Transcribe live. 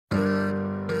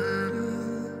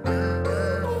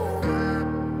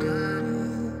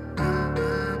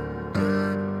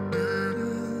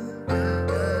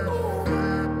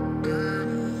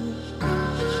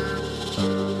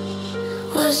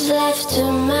left to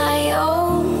my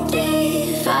own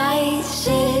devices,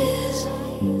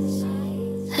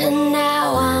 and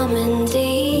now I'm in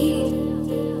deep.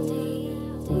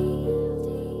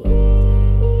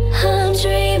 I'm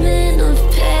dreaming of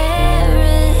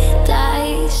paradises,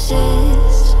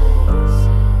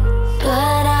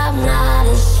 but I'm not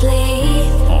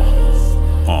asleep.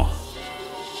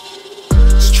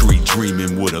 Street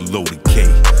dreaming with a loaded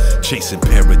K, chasing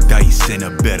paradise and a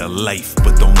better life,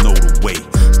 but don't know the way.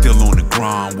 Still on the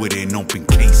grind with an open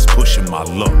case, pushing my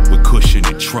luck with cushion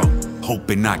and trunk,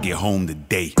 hoping I get home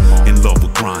today. In love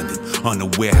with grinding,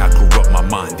 unaware how corrupt my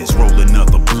mind is. Roll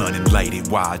another blunt and light it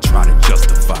while I try to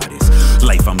justify this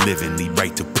life I'm living, lead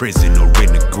right to prison or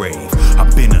in the grave.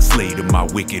 I've been a slave to my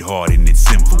wicked heart and its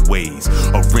sinful ways.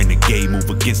 A renegade, move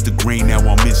against the grain, now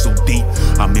I'm in so deep.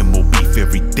 I'm in more beef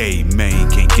every day, man,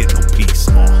 can't get no peace.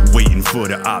 Waiting for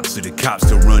the ops or the cops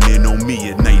to run in on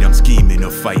me at night. I'm scheming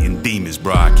of fighting demons,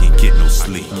 bro, I can't get no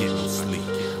sleep.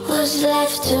 Was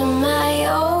left to my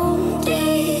own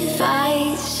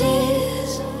devices,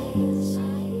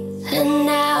 and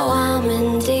now I'm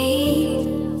in deep.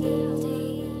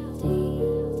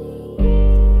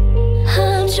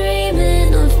 I'm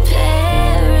dreaming of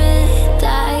paradises,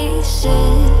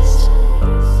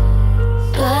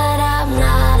 but I'm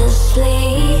not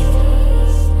asleep.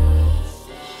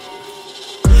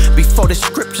 Before the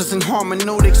scriptures and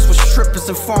hermeneutics, with strippers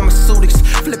and pharmaceutics,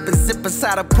 flipping zippers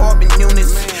out apartment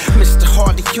units. Mr.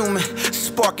 Hardy human,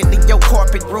 sparking the yo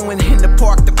carpet ruin. In the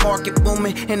park, the market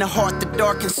booming. In the heart, the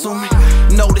dark consuming.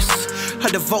 Notice a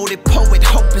devoted poet,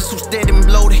 hopeless who's dead and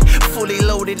bloated. Fully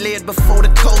loaded, led before the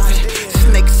COVID.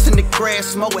 Snakes in the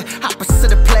grass mowing,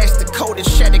 opposite of plastic coated.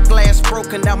 Shattered glass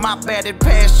broken, now my battered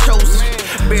past chosen.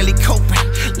 Barely coping,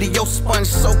 Leo sponge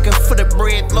soaking. For the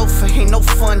bread loafer, ain't no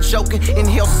fun joking.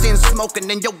 Inhale sin smoking,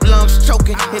 and your lungs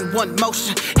choking. In one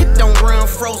motion, it don't run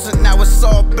frozen. Now it's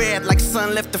all bad, like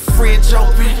sun left the fridge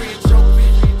open.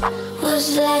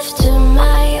 Was left to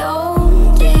my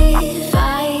own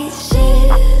devices,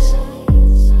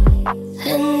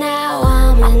 and now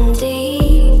I'm in deep.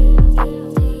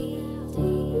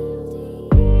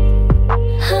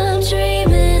 I'm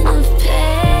dreaming of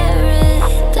paradises,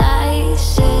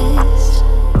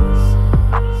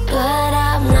 but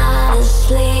I'm not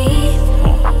asleep.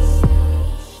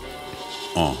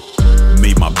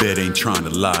 Made my bed, ain't trying to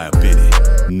lie up in it.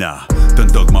 Nah, done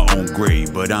dug my own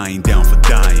grave, but I ain't down for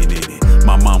dying in it.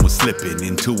 My mind was slipping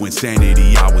into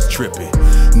insanity, I was tripping.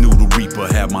 Knew the Reaper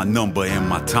had my number and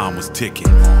my time was ticking.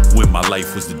 When my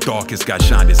life was the darkest, God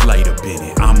shined his light up in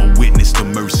it. I'm a witness to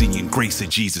mercy and grace of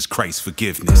Jesus Christ's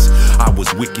forgiveness. I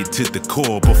was wicked to the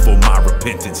core before my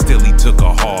repentance. Still he took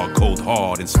a hard, cold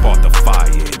heart and sparked a fire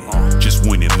in it. Just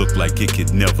when it looked like it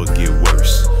could never get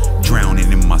worse.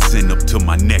 Drowning in my sin up to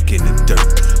my neck in the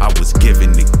dirt. I was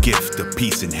given the gift of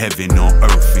peace in heaven on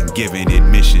earth, and given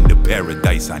admission to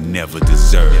paradise I never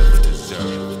deserved.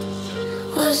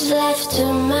 Was left to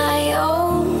my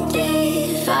own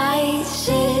devices,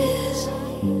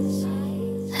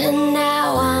 and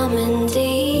now I'm in